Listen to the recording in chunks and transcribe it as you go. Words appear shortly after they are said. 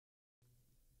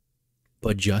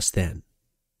But just then,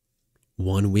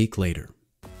 1 week later,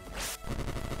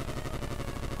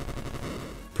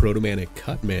 Proto-Man and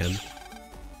Cut-Man,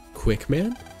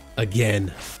 Quick-Man?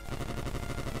 Again.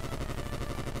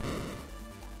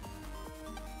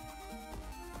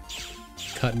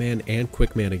 Cut-Man and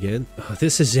Quick-Man again. Oh,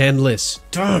 this is endless.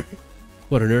 Darn!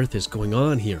 What on earth is going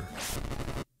on here?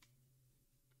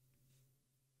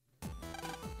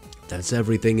 That's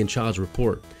everything in Chad's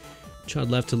report.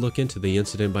 Chad left to look into the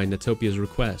incident by Netopia's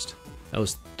request. That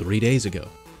was 3 days ago.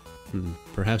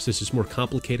 Perhaps this is more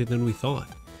complicated than we thought.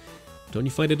 Don't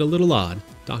you find it a little odd?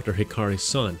 Dr. Hikari's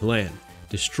son, Lan,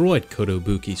 destroyed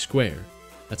Kotobuki Square.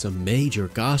 That's a major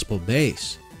gospel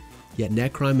base. Yet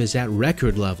net crime is at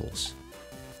record levels.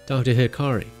 Dr.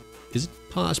 Hikari, is it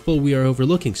possible we are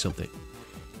overlooking something?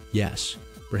 Yes,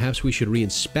 perhaps we should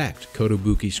re-inspect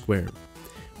Kotobuki Square.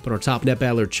 But our top net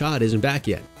battler Chad isn't back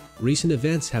yet. Recent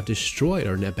events have destroyed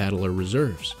our net battler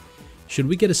reserves. Should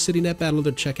we get a city net battler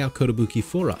to check out Kotobuki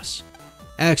for us?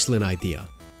 Excellent idea.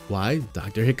 Why,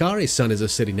 Dr. Hikari's son is a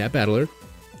city net battler.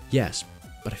 Yes,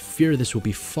 but I fear this will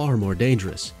be far more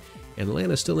dangerous, and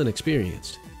Lan is still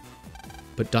inexperienced.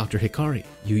 But Dr. Hikari,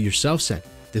 you yourself said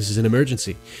this is an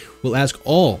emergency. We'll ask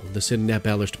all the city net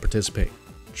battlers to participate.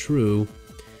 True.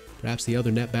 Perhaps the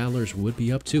other net battlers would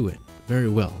be up to it. Very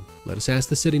well. Let us ask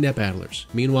the city net battlers.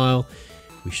 Meanwhile,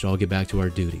 we should all get back to our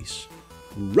duties.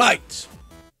 Right!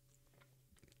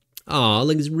 Aw,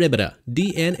 look, it's Ribbita.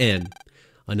 DNN.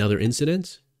 Another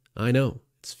incident? I know.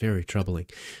 It's very troubling.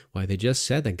 Why, they just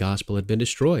said that Gospel had been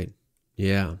destroyed.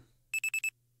 Yeah.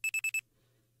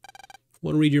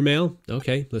 Want to read your mail?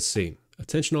 Okay, let's see.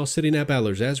 Attention all city net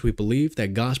battlers. As we believe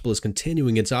that Gospel is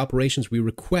continuing its operations, we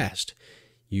request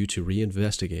you to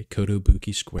reinvestigate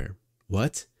Kotobuki Square.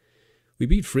 What? We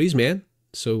beat Freeze Man.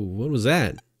 So what was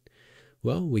that?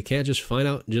 Well, we can't just find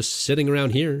out just sitting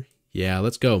around here. Yeah,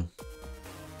 let's go.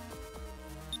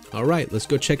 Alright, let's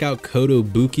go check out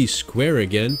Kotobuki Square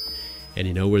again. And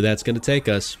you know where that's going to take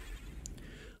us.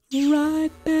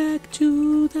 Right back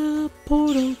to the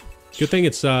portal. Good thing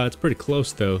it's pretty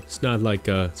close though. It's not like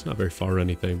it's not very far or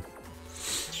anything.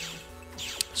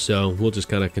 So we'll just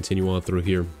kind of continue on through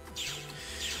here.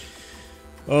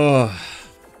 Oh,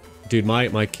 dude,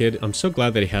 my kid. I'm so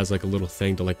glad that he has like a little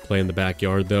thing to like play in the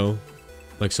backyard though,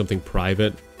 like something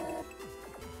private.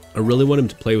 I really want him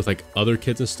to play with like other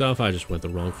kids and stuff. I just went the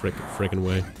wrong freaking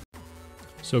way.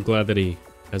 So glad that he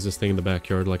has this thing in the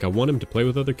backyard. Like I want him to play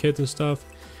with other kids and stuff.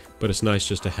 But it's nice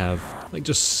just to have, like,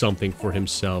 just something for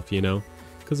himself, you know?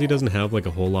 Because he doesn't have, like, a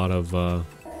whole lot of,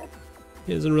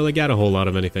 he doesn't really got a whole lot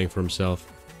of anything for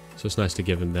himself. So it's nice to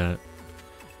give him that.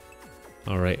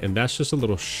 Alright, and that's just a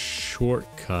little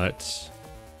shortcut.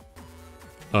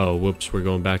 Oh, whoops, we're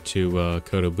going back to,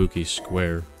 Kotobuki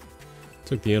Square.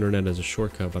 Took the internet as a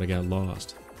shortcut, but I got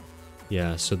lost.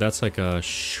 Yeah, so that's like a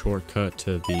shortcut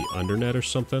to the undernet or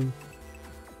something.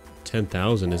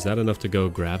 10,000, is that enough to go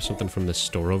grab something from this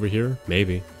store over here?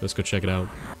 Maybe. Let's go check it out.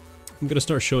 I'm gonna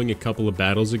start showing a couple of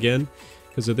battles again,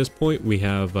 because at this point we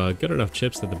have good enough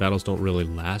chips that the battles don't really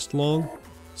last long,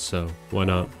 so why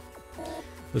not?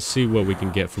 Let's see what we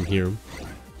can get from here.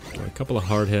 A couple of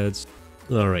hard heads.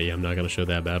 Alright, yeah, I'm not gonna show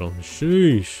that battle.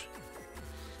 Sheesh.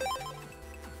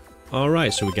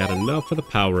 Alright, so we got enough for the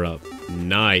power-up.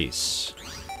 Nice.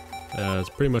 That's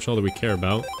pretty much all that we care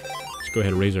about. Go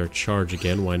ahead and raise our charge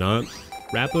again, why not?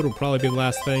 Rapid will probably be the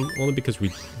last thing, only because we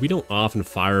don't often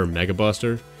fire a Mega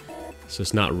Buster, so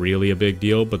it's not really a big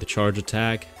deal, but the charge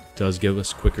attack does give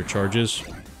us quicker charges.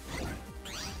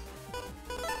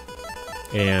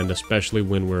 And especially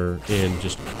when we're in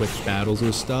just quick battles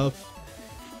and stuff.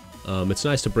 It's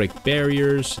nice to break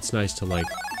barriers, it's nice to like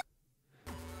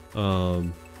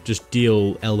just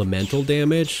deal elemental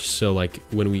damage, so like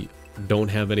when we don't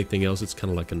have anything else, it's kind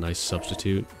of like a nice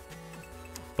substitute.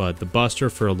 But the Buster,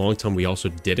 for a long time, we also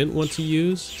didn't want to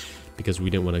use because we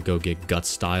didn't want to go get gut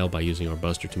style by using our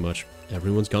Buster too much.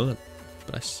 Everyone's gone.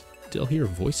 But I still hear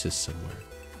voices somewhere.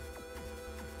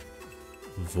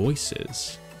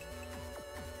 Voices.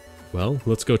 Well,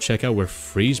 let's go check out where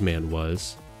Freeze Man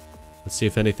was. Let's see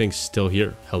if anything's still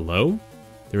here. Hello?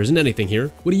 There isn't anything here.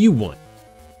 What do you want?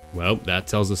 Well, that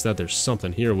tells us that there's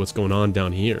something here. What's going on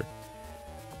down here?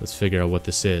 Let's figure out what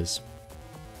this is.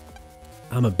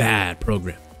 I'm a bad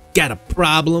program. Got a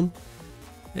problem?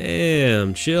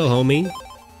 Damn, chill, homie.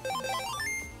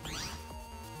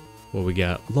 What we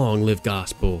got? Long live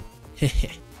gospel.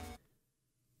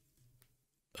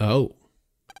 Oh.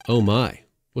 Oh my.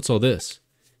 What's all this?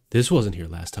 This wasn't here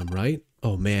last time, right?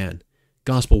 Oh man.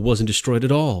 Gospel wasn't destroyed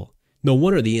at all. No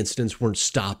wonder the incidents weren't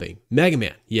stopping. Mega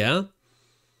Man, yeah?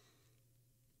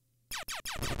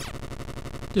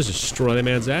 Just destroy that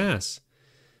man's ass.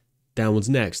 That one's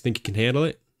next. Think you can handle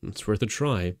it? It's worth a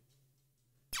try.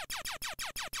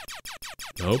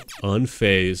 Nope.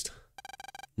 Unfazed.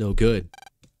 No good.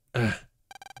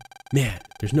 Man,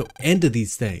 there's no end to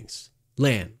these things.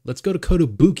 Lan, let's go to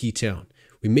Kotobuki town.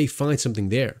 We may find something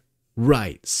there.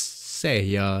 Right.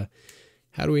 Say, how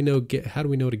do we know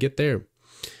to get there?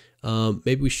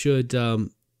 Maybe we should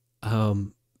do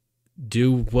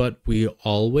what we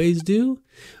always do?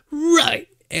 Right.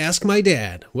 Ask my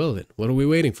dad. Well then, what are we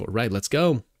waiting for? Right, let's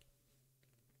go.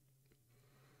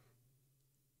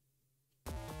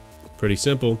 Pretty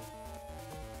simple.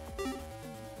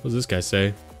 What does this guy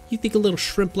say? You think a little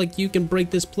shrimp like you can break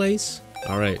this place?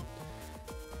 Alright.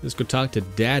 Let's go talk to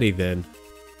Daddy then.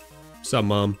 What's up,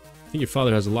 Mom? I think your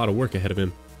father has a lot of work ahead of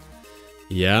him.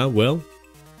 Yeah, well,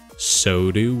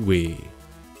 so do we.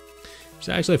 There's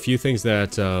actually a few things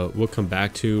that we'll come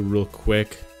back to real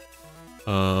quick.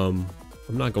 I'm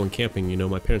not going camping, you know.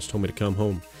 My parents told me to come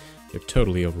home. They're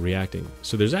totally overreacting.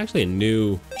 So there's actually a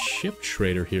new chip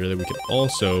trader here that we can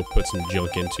also put some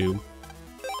junk into.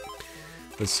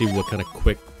 Let's see what kind of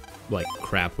quick, like,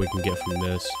 crap we can get from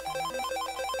this.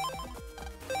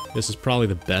 This is probably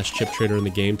the best chip trader in the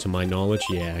game, to my knowledge.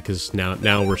 Yeah, because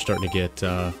now we're starting to get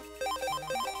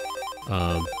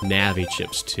Navi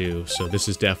chips too. So this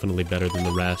is definitely better than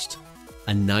the rest.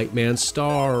 A Nightman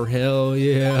star, hell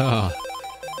yeah.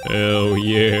 Hell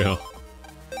yeah.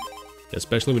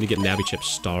 Especially when you get Navi chip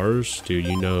stars, dude,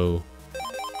 you know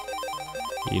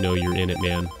you're in it,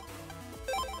 man.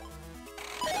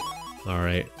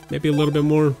 Alright, maybe a little bit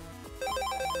more.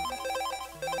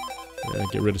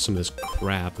 Get rid of some of this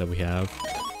crap that we have.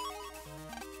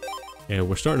 And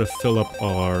we're starting to fill up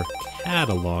our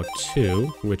catalog too,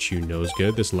 which you know is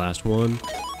good. This last one,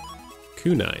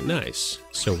 kunai, nice.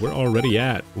 So we're already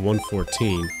at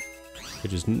 114,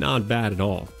 which is not bad at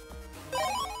all.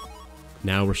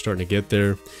 Now we're starting to get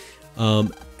there.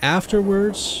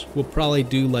 Afterwards, we'll probably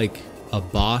do like a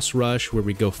boss rush where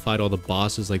we go fight all the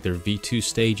bosses, like their V2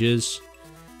 stages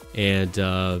and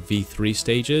V3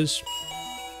 stages.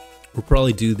 We'll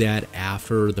probably do that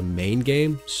after the main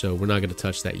game, so we're not going to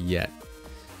touch that yet.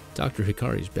 Dr.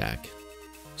 Hikari's back.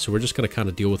 So we're just going to kind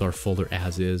of deal with our folder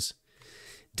as is.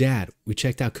 Dad, we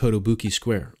checked out Kotobuki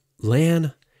Square.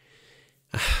 Lan,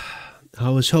 I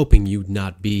was hoping you'd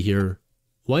not be here.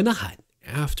 Why not?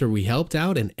 After we helped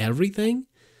out and everything?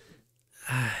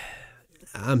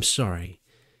 I'm sorry.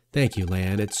 Thank you,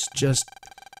 Lan. It's just,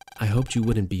 I hoped you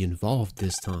wouldn't be involved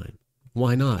this time.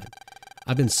 Why not?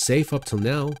 I've been safe up till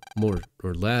now, more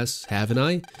or less, haven't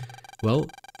I? Well,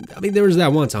 I mean, there was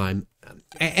that one time,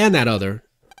 and that other.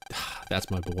 That's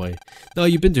my boy. No,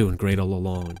 you've been doing great all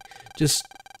along. Just,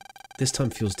 this time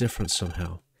feels different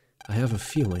somehow. I have a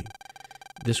feeling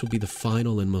this will be the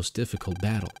final and most difficult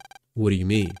battle. What do you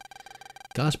mean?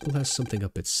 Gospel has something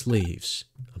up its sleeves.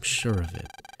 I'm sure of it.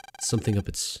 Something up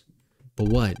its... But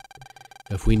what?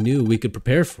 If we knew we could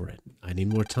prepare for it, I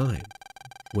need more time.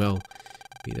 Well,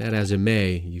 be that as it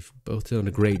may, you've both done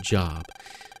a great job.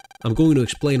 I'm going to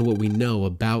explain what we know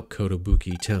about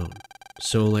Kotobuki town.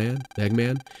 Solan,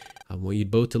 Eggman, I want you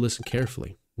both to listen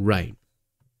carefully. Right.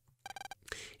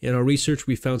 In our research,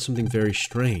 we found something very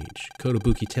strange.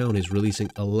 Kotobuki town is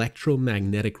releasing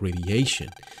electromagnetic radiation.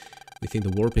 We think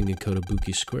the warping in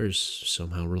Kotobuki Square is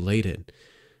somehow related.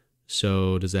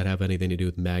 So, does that have anything to do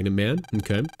with Magnum Man?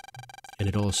 Okay. And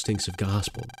it all stinks of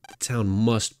Gospel. The town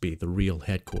must be the real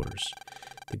headquarters.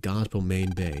 The Gospel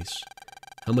main base.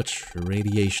 How much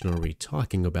radiation are we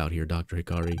talking about here, Dr.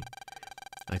 Hikari?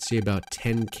 I'd say about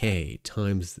 10K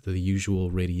times the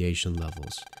usual radiation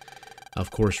levels.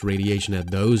 Of course, radiation at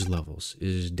those levels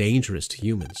is dangerous to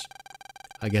humans.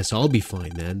 I guess I'll be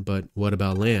fine then, but what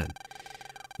about Lan?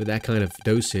 With that kind of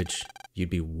dosage, you'd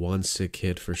be one sick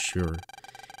kid for sure.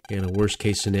 In a worst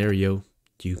case scenario,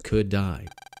 you could die.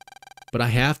 But I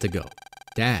have to go.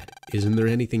 Dad, isn't there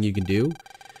anything you can do?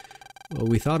 Well,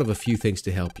 we thought of a few things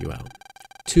to help you out.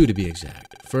 2 to be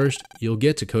exact. First, you'll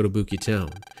get to Kotobuki town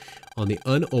on the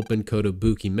unopened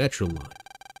Kotobuki Metro line.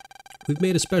 We've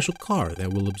made a special car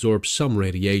that will absorb some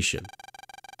radiation.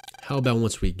 How about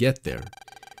once we get there?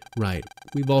 Right,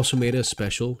 we've also made a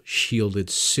special shielded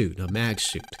suit, a mag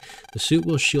suit. The suit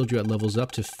will shield you at levels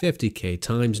up to 50K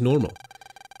times normal.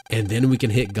 And then we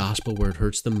can hit Gospel where it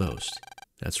hurts the most.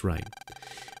 That's right.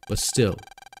 But still,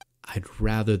 I'd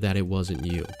rather that it wasn't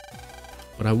you.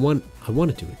 But I want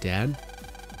to do it, Dad.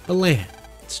 But Lan,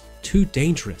 it's too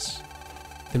dangerous.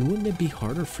 Then wouldn't it be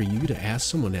harder for you to ask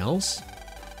someone else?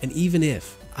 And even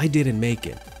if I didn't make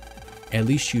it, at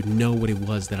least you'd know what it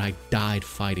was that I died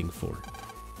fighting for.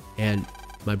 And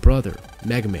my brother,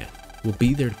 Mega Man, will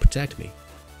be there to protect me.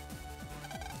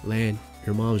 Lan,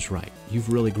 Your mom's right.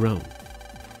 You've really grown.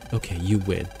 Okay, you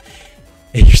win.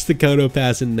 And here's the Koto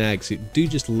passing next.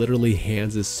 Dude just literally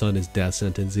hands his son his death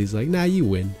sentence. He's like, nah, you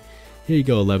win. Here you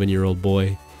go, 11-year-old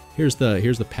boy. Here's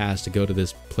the pass to go to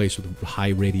this place with high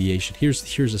radiation. Here's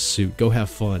a suit. Go have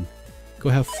fun. Go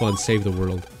have fun. Save the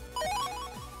world.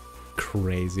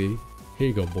 Crazy. Here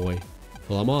you go, boy.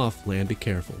 Well, I'm off. Land, be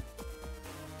careful.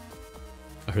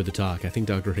 I heard the talk. I think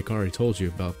Dr. Hikari told you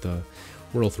about the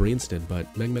World 3 incident,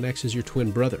 but Mega Man X is your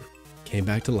twin brother. Came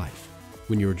back to life.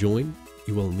 When you are joined,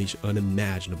 you will unleash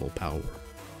unimaginable power.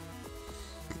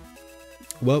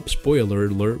 Well, spoiler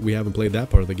alert, we haven't played that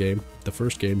part of the game. The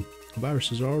first game,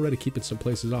 viruses are already keeping some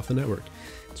places off the network.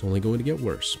 It's only going to get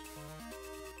worse.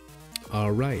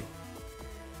 Alright.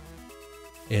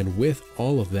 And with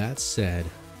all of that said,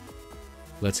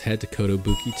 let's head to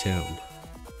Kotobuki Town.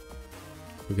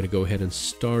 We're going to go ahead and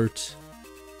start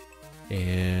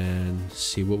and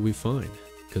see what we find.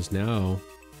 Because now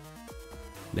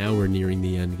we're nearing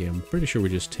the end game. I'm pretty sure we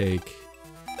just take...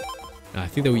 I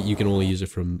think that you can only use it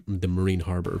from the Marine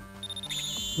Harbor.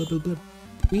 Blah, blah, blah.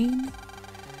 Queen?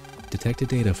 Detected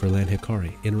data for Land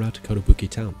Hikari en route to Kotobuki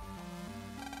Town.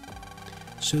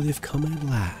 So they've come at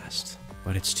last,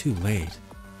 but it's too late.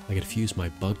 I gotta fuse my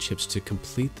bug chips to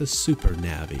complete the Super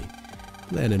Navi.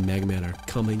 Land and Mega Man are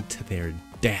coming to their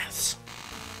deaths.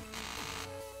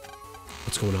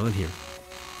 What's going on here?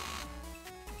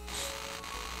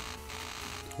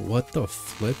 What the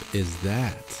flip is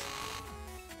that?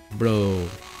 Bro,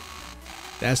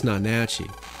 that's not Nachi.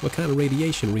 What kind of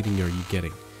radiation reading are you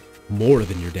getting? More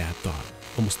than your dad thought.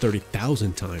 Almost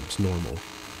 30,000 times normal.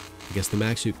 I guess the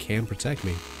Max suit can protect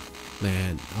me.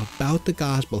 Man, about the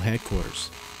Gospel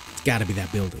headquarters. It's gotta be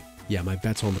that building. Yeah, my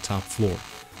bet's on the top floor.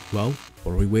 Well,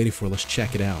 what are we waiting for? Let's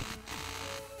check it out.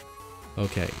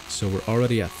 Okay, so we're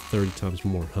already at 30 times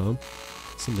more, huh?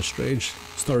 Something strange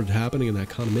started happening in that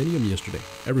condominium yesterday.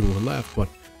 Everyone left, but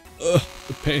the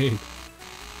pain.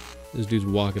 This dude's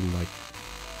walking like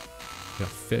a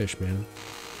fish, man.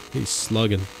 He's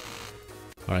slugging.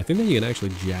 Alright, I think that you can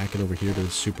actually jack it over here to the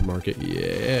supermarket.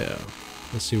 Yeah.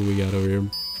 Let's see what we got over here.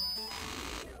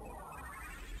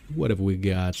 What have we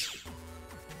got?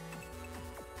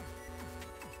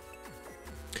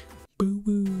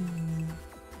 Boo-boo.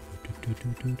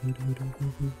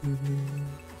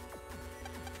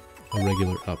 A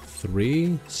regular up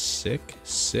 3. Sick.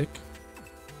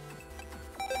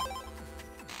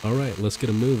 Alright, let's get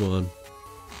a move on.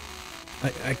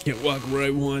 I can't walk where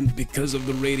I want because of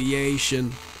the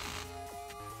radiation.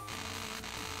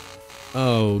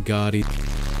 Oh, God.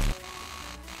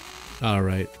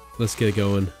 Alright, let's get it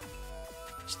going.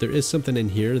 So there is something in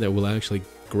here that we'll actually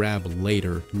grab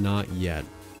later, not yet.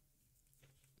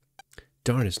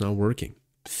 Darn, it's not working.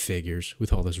 Figures,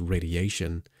 with all this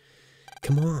radiation.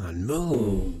 Come on,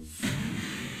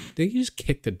 move. Did you just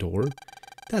kick the door?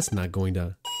 That's not going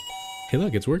to... Hey,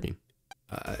 look, it's working.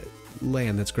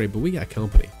 Land, that's great, but we got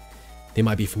company. They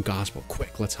might be from Gospel.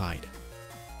 Quick, let's hide.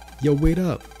 Yo, wait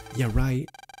up. Yeah, right.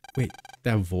 Wait,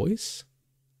 that voice?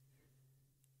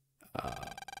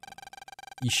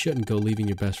 You shouldn't go leaving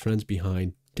your best friends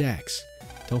behind. Dex,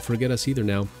 don't forget us either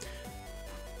now.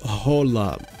 Hold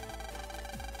up.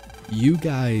 You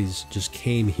guys just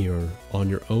came here on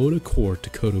your own accord to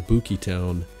Kotobuki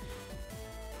Town.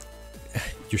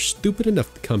 You're stupid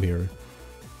enough to come here,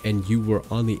 and you were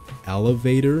on the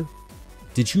elevator.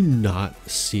 Did you not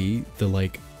see the,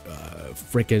 like,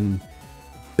 frickin'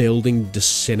 building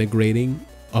disintegrating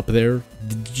up there?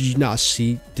 Did you not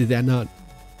see? Did that not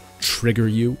trigger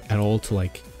you at all to,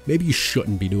 like, maybe you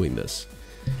shouldn't be doing this?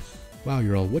 Wow,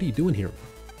 you're all, what are you doing here?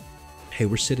 Hey,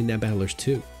 we're sitting at Battlers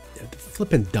too.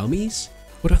 Flipping dummies?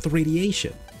 What about the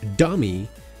radiation? Dummy?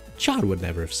 Chad would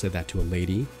never have said that to a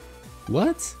lady.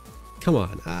 What? Come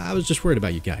on, I was just worried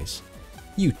about you guys.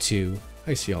 You two.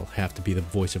 I see I'll have to be the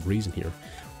voice of reason here.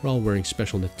 We're all wearing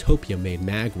special Netopia-made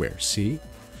magwear, see?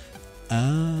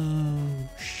 Oh,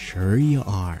 sure you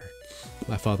are.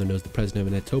 My father knows the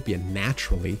president of Netopia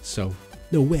naturally, so...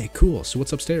 No way, cool. So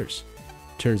what's upstairs?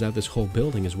 Turns out this whole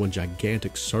building is one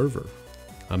gigantic server.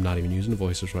 I'm not even using the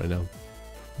voices right now.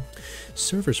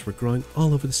 Servers were growing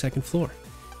all over the second floor.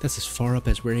 That's as far up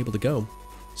as we're able to go.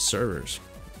 Servers?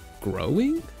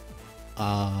 Growing?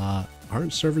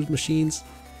 Aren't servers machines?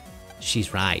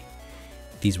 She's right.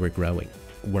 These were growing,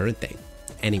 weren't they?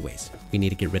 Anyways, we need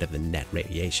to get rid of the net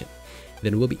radiation.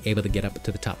 Then we'll be able to get up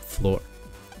to the top floor.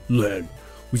 Len,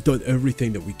 we've done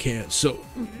everything that we can, so...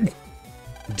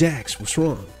 Dex, what's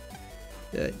wrong?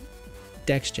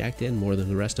 Dex jacked in more than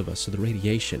the rest of us, so the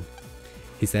radiation...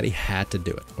 He said he had to do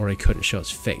it, or he couldn't show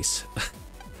his face.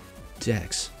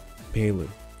 Dex, Palin,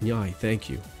 Yai,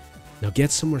 thank you. Now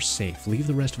get somewhere safe. Leave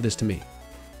the rest of this to me.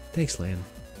 Thanks, Lan.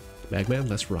 Magman,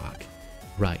 let's rock.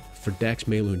 Right, for Dex,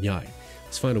 Melu, and Yai.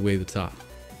 Let's find a way to the top.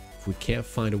 If we can't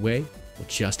find a way, we'll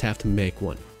just have to make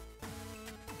one.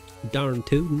 Darn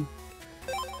tootin'.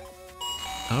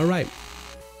 Alright.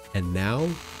 And now,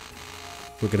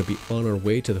 we're going to be on our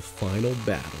way to the final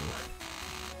battle.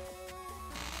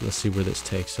 Let's see where this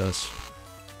takes us.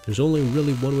 There's only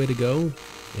really one way to go,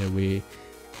 and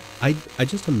I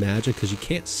just imagine, because you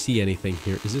can't see anything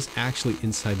here, is this actually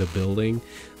inside the building?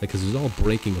 Like, because it's all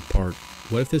breaking apart.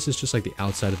 What if this is just like the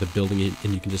outside of the building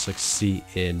and you can just like see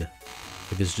in?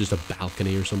 Like this is just a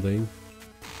balcony or something?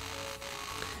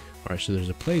 Alright, so there's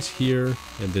a place here,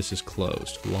 and this is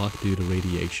closed. Locked due to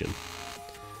radiation.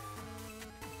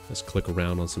 Let's click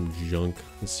around on some junk.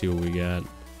 Let's see what we got.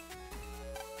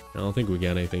 I don't think we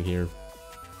got anything here.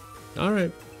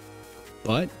 Alright.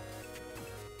 But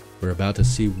we're about to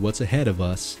see what's ahead of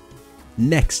us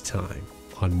next time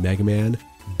on Mega Man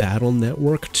Battle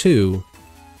Network 2.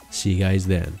 See you guys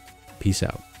then. Peace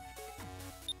out.